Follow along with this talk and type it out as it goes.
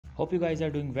Hope you guys are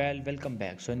doing well. Welcome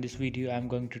back. So in this video I'm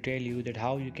going to tell you that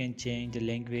how you can change the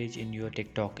language in your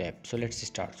TikTok app. So let's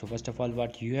start. So first of all,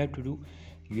 what you have to do,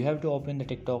 you have to open the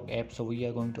TikTok app. So we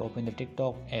are going to open the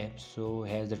TikTok app. So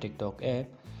here's the TikTok app,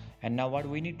 and now what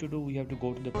we need to do, we have to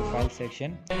go to the profile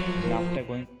section, and after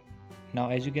going, now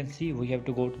as you can see, we have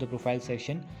to go to the profile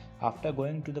section. After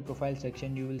going to the profile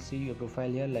section, you will see your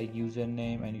profile here, like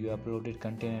username and you uploaded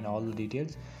content and all the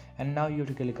details, and now you have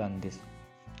to click on this.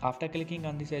 After clicking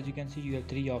on this, as you can see, you have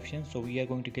three options. So we are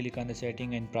going to click on the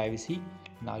setting and privacy.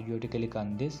 Now you have to click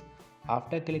on this.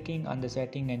 After clicking on the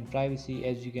setting and privacy,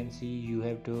 as you can see, you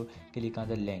have to click on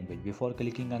the language. Before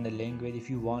clicking on the language, if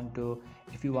you want to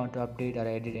update or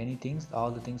edit anything, all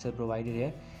the things are provided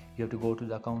here. You have to go to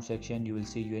the account section, you will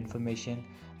see your information,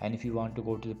 and if you want to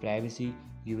go to the privacy,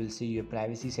 you will see your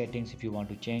privacy settings. If you want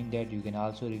to change that, you can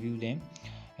also review them.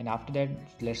 And after that,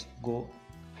 let's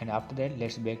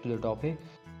back to the topic.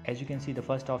 As you can see, the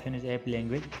first option is app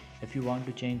language. If you want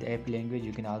to change the app language,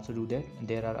 you can also do that.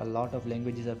 There are a lot of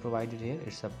languages are provided here,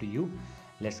 it's up to you.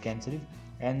 Let's cancel it.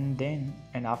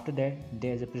 And after that,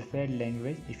 there's a preferred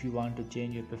language. If you want to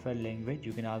change your preferred language,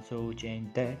 you can also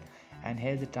change that. And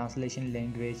here's the translation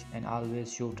language and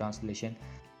always show translation.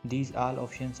 These all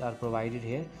options are provided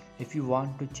here. If you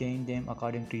want to change them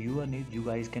according to your need, you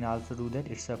guys can also do that,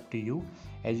 it's up to you.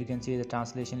 As you can see, the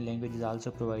translation language is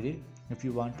also provided. If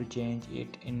you want to change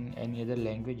it in any other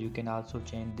language, you can also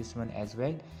change this one as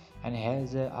well. And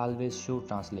has always show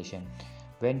translation.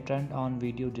 When turned on,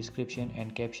 video description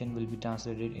and caption will be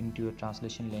translated into your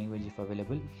translation language if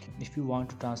available. If you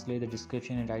want to translate the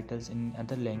description and titles in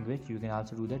other language, you can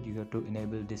also do that. You have to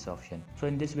enable this option. So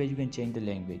in this way you can change the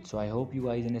language. So I hope you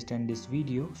guys understand this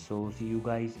video. So see you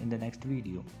guys in the next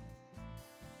video.